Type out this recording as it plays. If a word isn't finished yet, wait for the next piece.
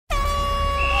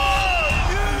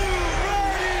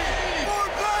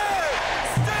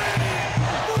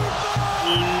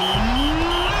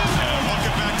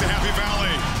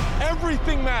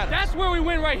That's where we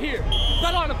win right here,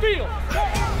 not on the field.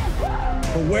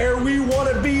 But where we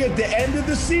want to be at the end of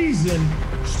the season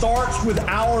starts with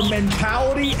our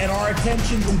mentality and our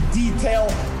attention to detail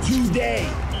today.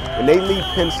 When they leave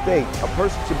Penn State, a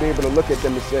person should be able to look at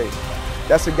them and say,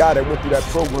 that's a guy that went through that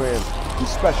program. He's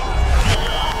special.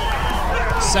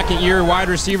 Second-year wide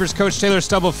receivers coach Taylor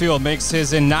Stubblefield makes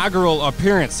his inaugural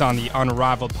appearance on the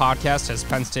Unrivaled podcast as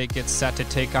Penn State gets set to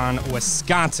take on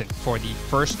Wisconsin for the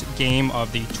first game of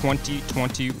the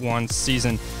 2021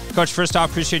 season. Coach, first off,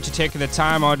 appreciate you taking the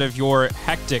time out of your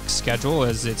hectic schedule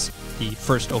as it's the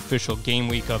first official game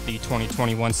week of the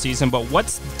 2021 season. But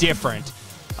what's different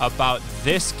about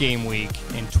this game week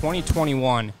in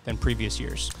 2021 than previous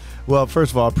years? Well,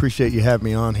 first of all, I appreciate you having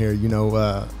me on here. You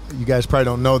know, you guys probably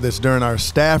don't know this. During our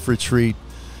staff retreat,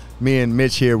 me and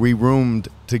Mitch here, we roomed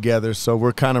together, so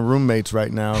we're kind of roommates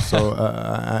right now. So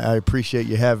I appreciate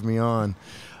you having me on.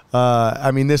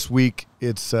 I mean, this week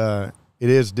it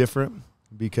is different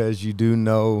because you do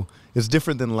know it's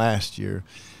different than last year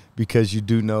because you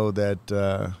do know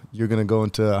that you're going to go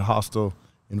into a hostile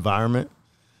environment.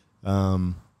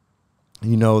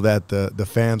 You know that the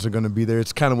fans are going to be there.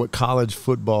 It's kind of what college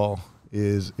football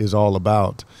is all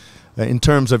about. In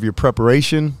terms of your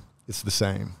preparation, it's the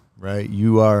same, right?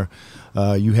 You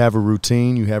have a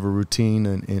routine. You have a routine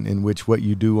in which what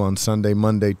you do on Sunday,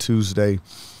 Monday, Tuesday,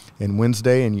 and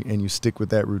Wednesday, and you stick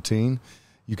with that routine.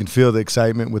 You can feel the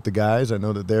excitement with the guys. I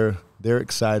know that they're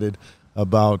excited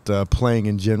about playing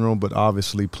in general, but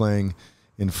obviously playing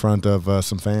in front of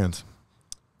some fans.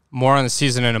 More on the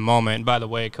season in a moment. By the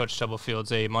way, Coach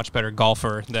Stubblefield's a much better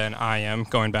golfer than I am,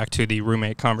 going back to the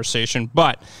roommate conversation.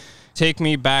 But take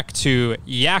me back to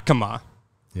Yakima.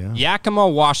 Yeah. Yakima,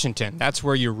 Washington. That's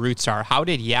where your roots are. How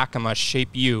did Yakima shape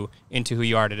you into who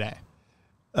you are today?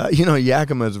 You know,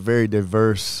 Yakima is a very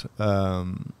diverse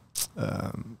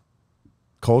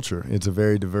culture. It's a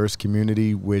very diverse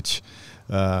community, which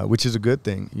is a good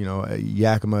thing. You know,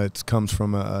 Yakima comes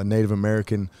from a Native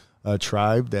American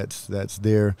tribe that's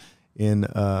there in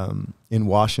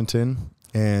Washington,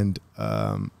 and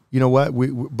you know what? We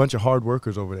a bunch of hard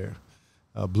workers over there,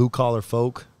 blue collar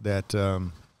folk that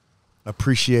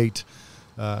appreciate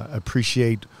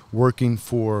working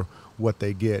for what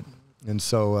they get. And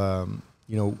so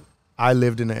you know, I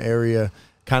lived in an area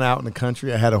kind of out in the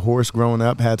country. I had a horse growing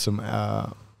up, had some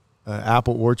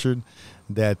apple orchard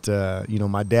that you know,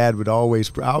 my dad would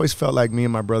always – I always felt like me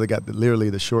and my brother got literally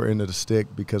the short end of the stick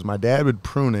because my dad would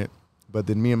prune it, but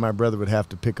then me and my brother would have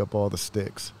to pick up all the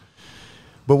sticks.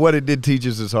 But what it did teach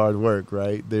us is hard work,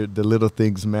 right? The little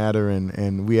things matter,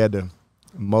 and we had to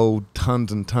mow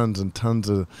tons and tons and tons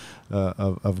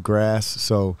of grass.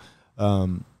 So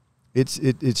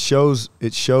it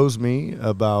shows me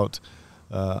about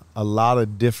a lot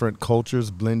of different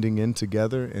cultures blending in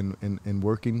together and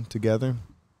working together.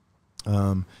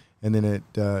 And then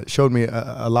it showed me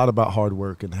a lot about hard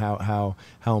work and how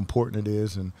important it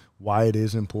is and why it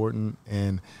is important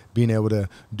and being able to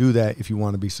do that if you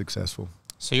want to be successful.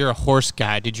 So you're a horse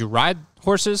guy. Did you ride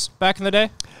horses back in the day?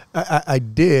 I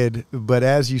did, but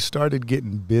as you started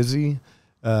getting busy,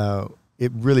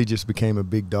 it really just became a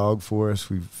big dog for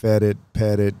us. We fed it,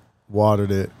 pet it,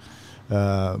 watered it.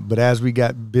 But as we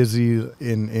got busy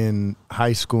in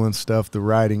high school and stuff, the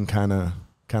riding kind of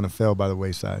fell by the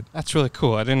wayside. That's really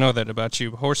cool. I didn't know that about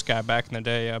you. Horse guy back in the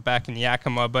day, back in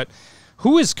Yakima. But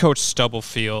who is Coach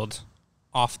Stubblefield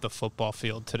off the football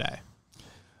field today?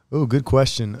 Oh, good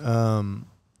question.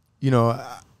 You know,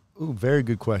 very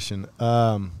good question.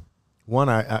 One,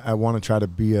 I want to try to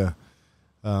be a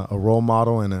role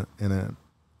model and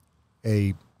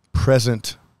a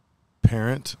present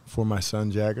parent for my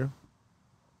son Jagger.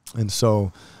 And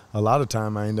so a lot of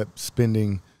time I end up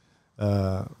spending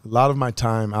a lot of my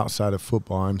time outside of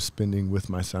football I'm spending with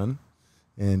my son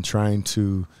and trying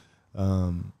to,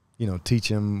 you know, teach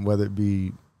him, whether it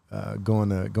be going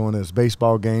to his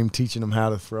baseball game, teaching him how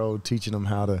to throw, teaching him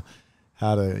how to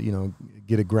you know,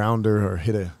 get a grounder or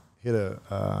hit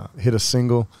a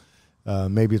single.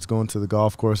 Maybe it's going to the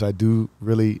golf course. I do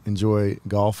really enjoy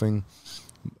golfing.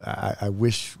 I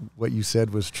wish what you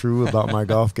said was true about my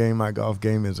golf game. My golf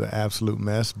game is an absolute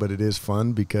mess, but it is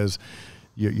fun because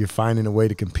you're finding a way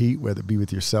to compete, whether it be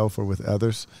with yourself or with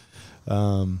others.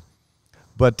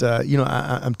 But you know,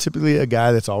 I'm typically a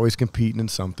guy that's always competing in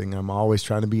something. I'm always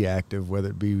trying to be active, whether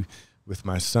it be with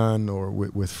my son or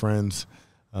with friends,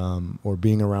 or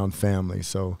being around family.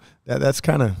 So that's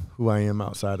kind of who I am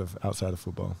outside of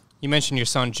football. You mentioned your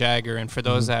son Jagger, and for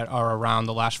those that are around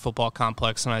the Lash Football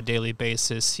Complex on a daily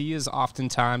basis, he is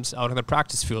oftentimes out on the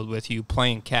practice field with you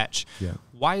playing catch. Yeah.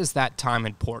 Why is that time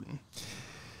important?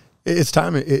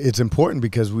 It's important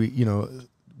because we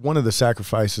one of the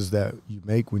sacrifices that you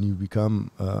make when you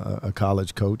become a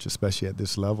college coach, especially at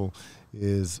this level,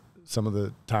 is some of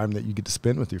the time that you get to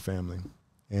spend with your family.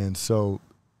 And so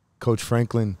Coach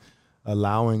Franklin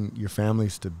allowing your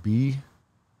families to be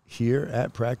here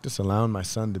at practice, allowing my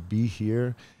son to be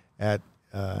here at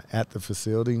the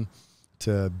facility,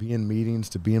 to be in meetings,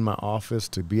 to be in my office,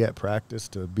 to be at practice,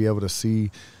 to be able to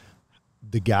see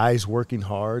the guys working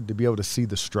hard, to be able to see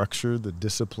the structure, the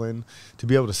discipline, to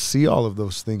be able to see all of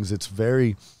those things. It's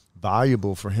very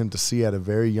valuable for him to see at a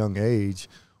very young age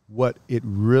what it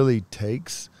really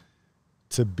takes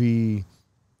to be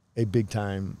a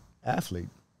big-time athlete.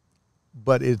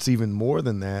 But it's even more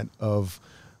than that, of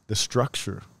the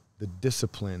structure, the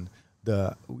discipline.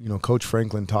 Coach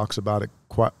Franklin talks about it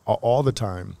quite all the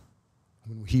time.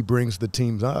 When he brings the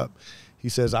teams up, he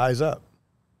says, eyes up,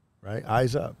 right?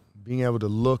 Eyes up. Being able to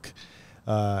look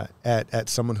at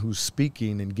someone who's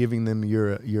speaking and giving them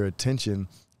your attention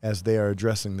as they are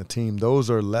addressing the team.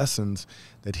 Those are lessons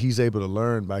that he's able to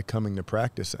learn by coming to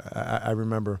practice. I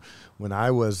remember when I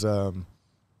was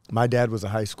my dad was a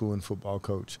high school and football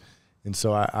coach, and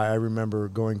so I remember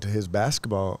going to his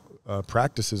basketball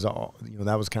practices.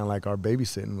 That was kind of like our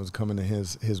babysitting, was coming to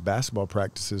his basketball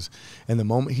practices. And the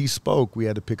moment he spoke, we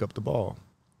had to pick up the ball.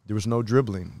 There was no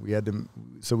dribbling. We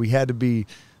had to be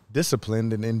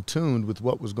disciplined and in tune with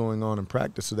what was going on in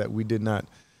practice, so that we did not,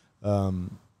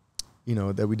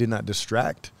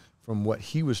 distract from what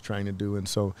he was trying to do. And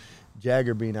so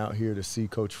Jagger being out here to see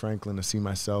Coach Franklin, to see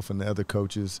myself and the other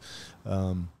coaches,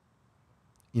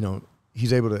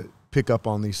 he's able to pick up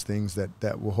on these things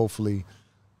that will hopefully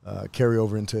carry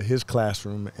over into his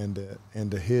classroom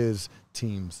and to his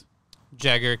teams.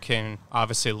 Jagger can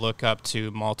obviously look up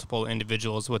to multiple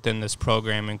individuals within this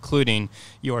program, including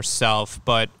yourself.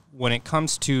 But when it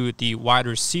comes to the wide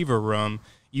receiver room,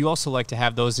 you also like to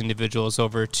have those individuals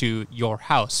over to your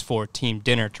house for team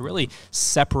dinner to really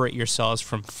separate yourselves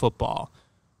from football.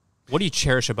 What do you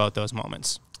cherish about those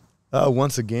moments?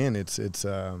 Once again, it's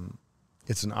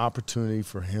an opportunity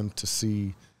for him to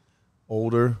see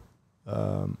older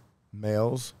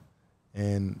males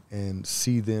and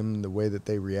see them, the way that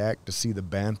they react, to see the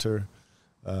banter,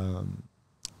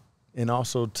 and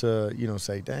also to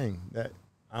say, dang, that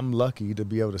I'm lucky to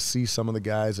be able to see some of the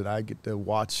guys that I get to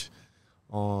watch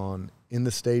in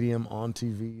the stadium, on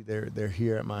TV. They're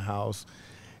here at my house,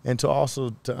 and to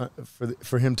also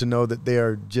for him to know that they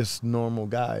are just normal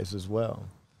guys as well.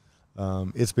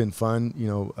 It's been fun.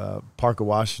 Parker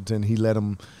Washington, he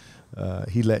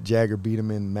let Jagger beat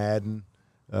him in Madden,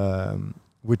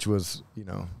 which was,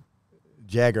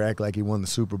 Jagger act like he won the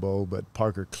Super Bowl, but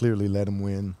Parker clearly let him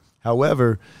win.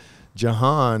 However,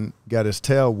 Jahan got his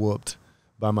tail whooped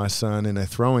by my son in a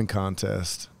throwing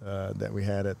contest that we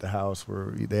had at the house,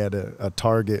 where they had a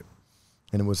target,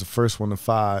 and it was the first one to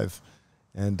 5,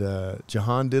 and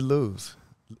Jahan did lose.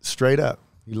 Straight up,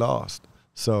 he lost.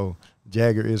 So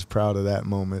Jagger is proud of that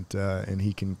moment, and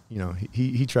he can,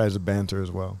 he tries to banter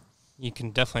as well. You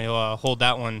can definitely hold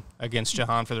that one against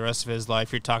Jahan for the rest of his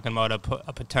life. You're talking about a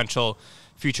potential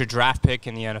future draft pick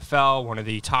in the NFL, one of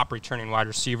the top returning wide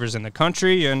receivers in the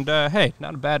country, and hey,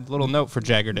 not a bad little note for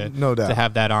Jagger to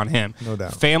have that on him. No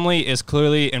doubt. Family is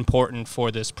clearly important for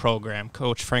this program.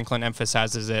 Coach Franklin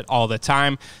emphasizes it all the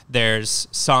time. There's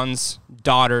sons,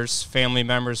 daughters, family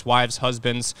members, wives,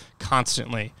 husbands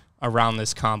constantly around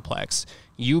this complex.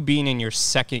 You being in your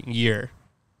second year,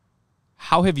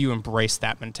 how have you embraced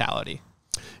that mentality?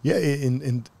 Yeah,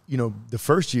 and the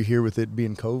first year here with it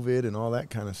being COVID and all that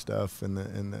kind of stuff,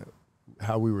 and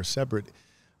how we were separate,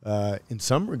 in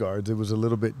some regards it was a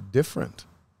little bit different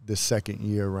the second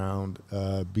year around,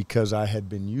 because I had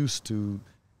been used to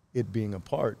it being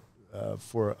apart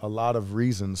for a lot of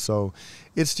reasons. So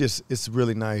it's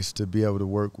really nice to be able to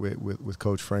work with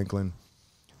Coach Franklin,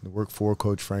 to work for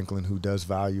Coach Franklin, who does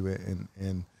value it,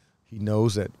 and he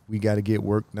knows that we got to get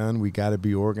work done. We got to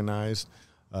be organized,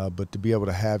 but to be able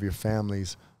to have your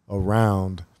families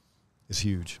around is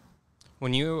huge.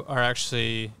 When you are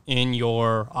actually in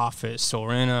your office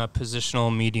or in a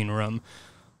positional meeting room,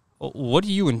 what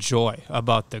do you enjoy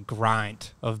about the grind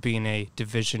of being a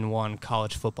Division I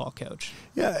college football coach?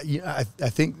 Yeah, I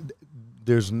think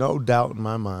there's no doubt in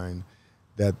my mind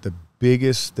that the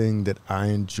biggest thing that I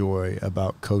enjoy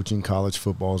about coaching college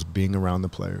football is being around the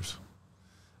players.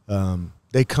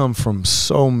 They come from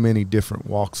so many different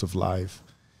walks of life,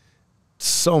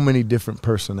 so many different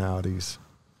personalities.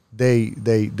 They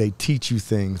teach you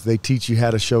things. They teach you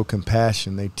how to show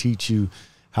compassion. They teach you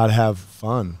how to have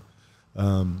fun,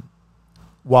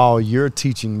 while you're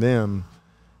teaching them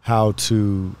how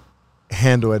to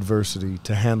handle adversity,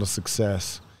 to handle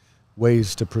success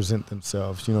ways to present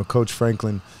themselves. You know, Coach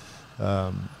Franklin,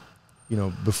 you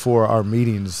know, before our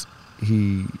meetings,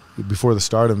 before the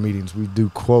start of meetings, we do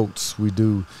quotes.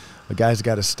 The guys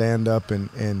got to stand up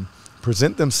and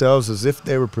present themselves as if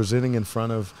they were presenting in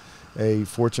front of a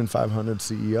Fortune 500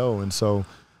 CEO. And so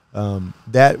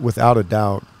that, without a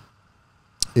doubt,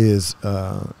 is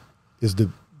the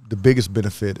biggest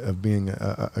benefit of being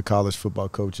a college football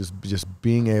coach, is just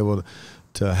being able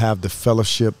to have the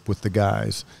fellowship with the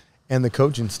guys and the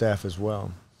coaching staff as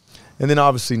well. And then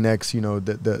obviously next, you know,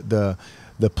 the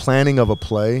planning of a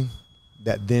play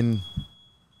that then,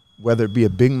 whether it be a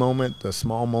big moment, a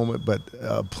small moment, but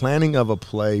planning of a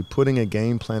play, putting a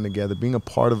game plan together, being a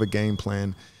part of a game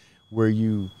plan where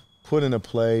you put in a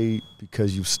play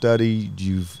because you've studied,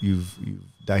 you've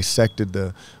dissected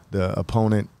the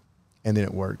opponent, and then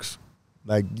it works.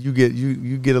 Like you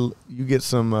get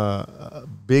some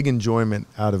big enjoyment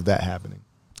out of that happening.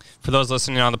 For those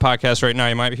listening on the podcast right now,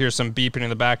 you might hear some beeping in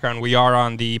the background. We are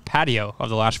on the patio of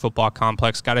the Lash Football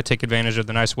Complex. Got to take advantage of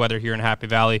the nice weather here in Happy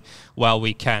Valley while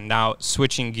we can. Now,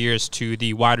 switching gears to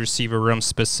the wide receiver room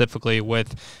specifically,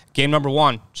 with game number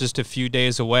 1 just a few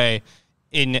days away.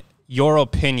 In your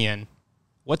opinion,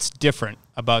 what's different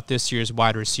about this year's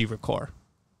wide receiver core?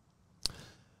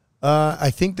 I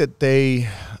think that they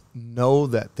know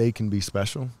that they can be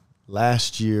special.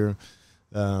 Last year,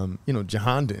 you know,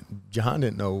 Jahan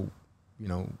didn't know, you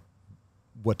know,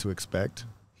 what to expect.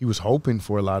 He was hoping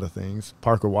for a lot of things.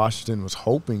 Parker Washington was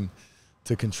hoping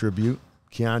to contribute.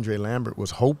 Keandre Lambert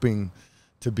was hoping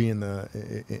to be in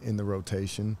the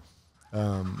rotation.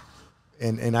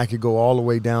 And I could go all the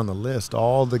way down the list.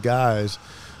 All the guys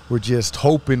were just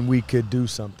hoping we could do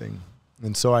something.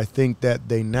 And so I think that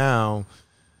they now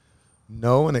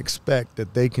know and expect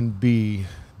that they can be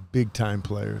big-time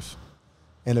players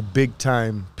and a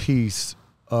big-time piece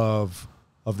of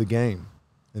the game.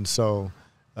 And so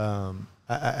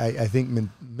I think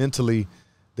mentally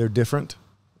they're different.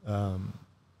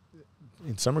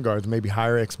 In some regards, maybe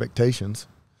higher expectations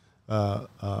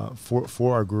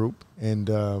for our group, and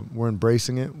we're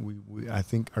embracing it. I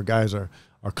think our guys are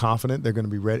confident. They're going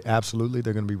to be ready. Absolutely,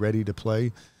 they're going to be ready to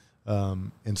play.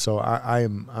 And so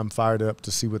I'm fired up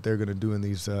to see what they're going to do in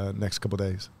these next couple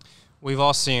days. We've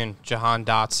all seen Jahan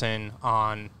Dotson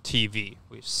on TV.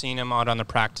 We've seen him out on the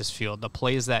practice field, the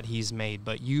plays that he's made.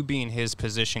 But you being his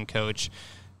position coach,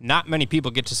 not many people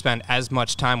get to spend as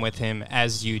much time with him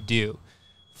as you do.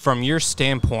 From your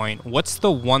standpoint, what's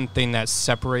the one thing that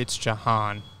separates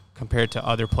Jahan compared to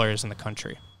other players in the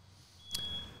country?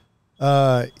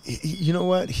 You know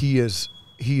what? He's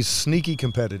sneaky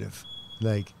competitive.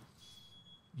 Like,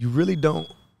 you really don't,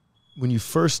 when you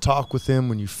first talk with him,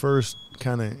 when you first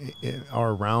kind of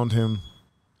are around him,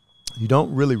 you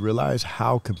don't really realize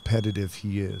how competitive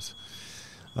he is.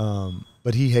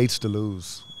 But he hates to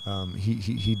lose.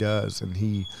 He does, and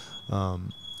he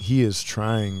is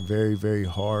trying very, very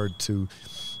hard to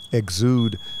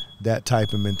exude that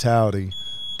type of mentality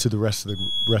to the rest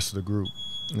of the group.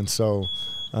 And so,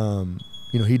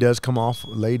 you know, he does come off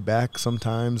laid back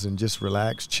sometimes and just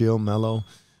relax, chill, mellow.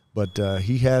 But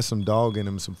he has some dog in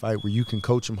him, some fight, where you can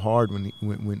coach him hard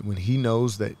when he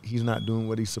knows that he's not doing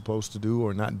what he's supposed to do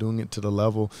or not doing it to the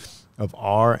level of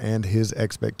our and his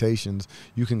expectations.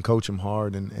 You can coach him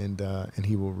hard, and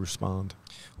he will respond.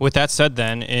 With that said,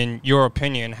 then, in your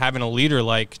opinion, having a leader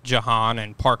like Jahan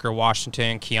and Parker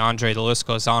Washington, Keandre, the list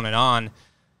goes on,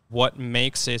 what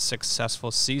makes a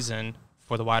successful season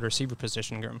for the wide receiver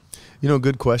position, Grim? You know,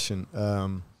 good question.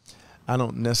 I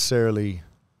don't necessarily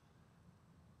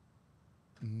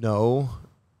know.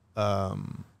 I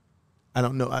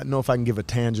don't know. I know if I can give a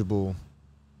tangible,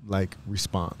 like,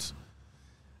 response.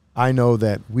 I know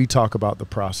that we talk about the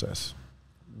process.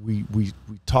 We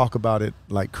talk about it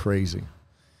like crazy.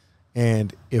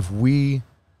 And if we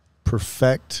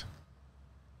perfect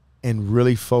and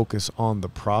really focus on the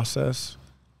process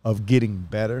of getting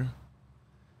better,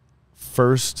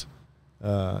 first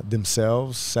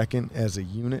themselves, second as a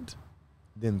unit,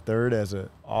 then third as an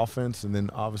offense, and then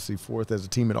obviously fourth as a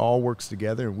team, it all works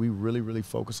together, and we really, really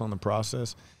focus on the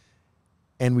process,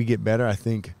 and we get better, I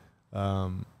think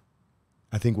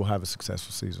we'll have a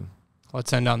successful season.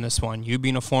 Let's end on this one. You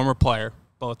being a former player,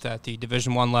 both at the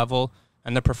Division I level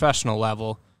and the professional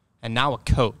level, and now a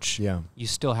coach, you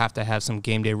still have to have some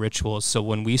game day rituals. So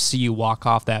when we see you walk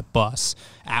off that bus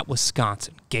at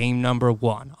Wisconsin, game number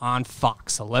 1 on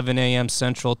Fox, 11 a.m.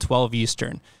 Central, 12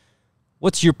 Eastern,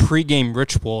 what's your pregame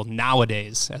ritual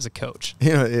nowadays as a coach?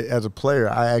 You know, as a player,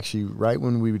 I actually, right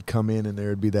when we would come in and there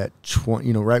would be that,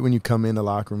 right when you come in the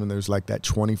locker room and there's like that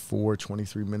 24,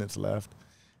 23 minutes left,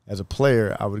 as a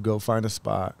player, I would go find a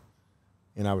spot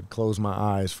and I would close my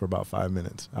eyes for about 5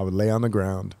 minutes. I would lay on the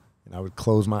ground, and I would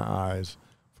close my eyes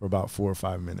for about 4 or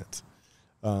 5 minutes.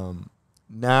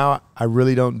 Now I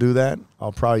really don't do that.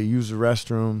 I'll probably use the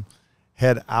restroom,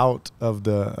 head out of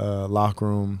the locker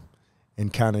room,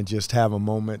 and kind of just have a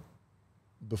moment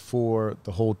before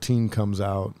the whole team comes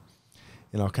out,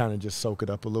 and I'll kind of just soak it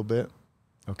up a little bit.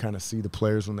 I'll kind of see the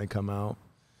players when they come out.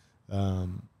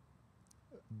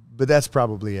 But that's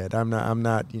probably it. I'm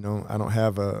not, you know, I don't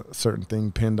have a certain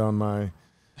thing pinned on my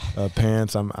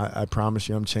pants. I promise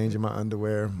you I'm changing my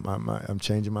underwear. I'm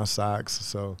changing my socks.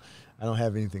 So I don't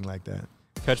have anything like that.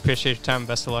 Coach, appreciate your time.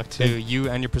 Best of luck to you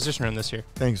and your position room this year.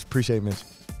 Thanks. Appreciate it, Mitch.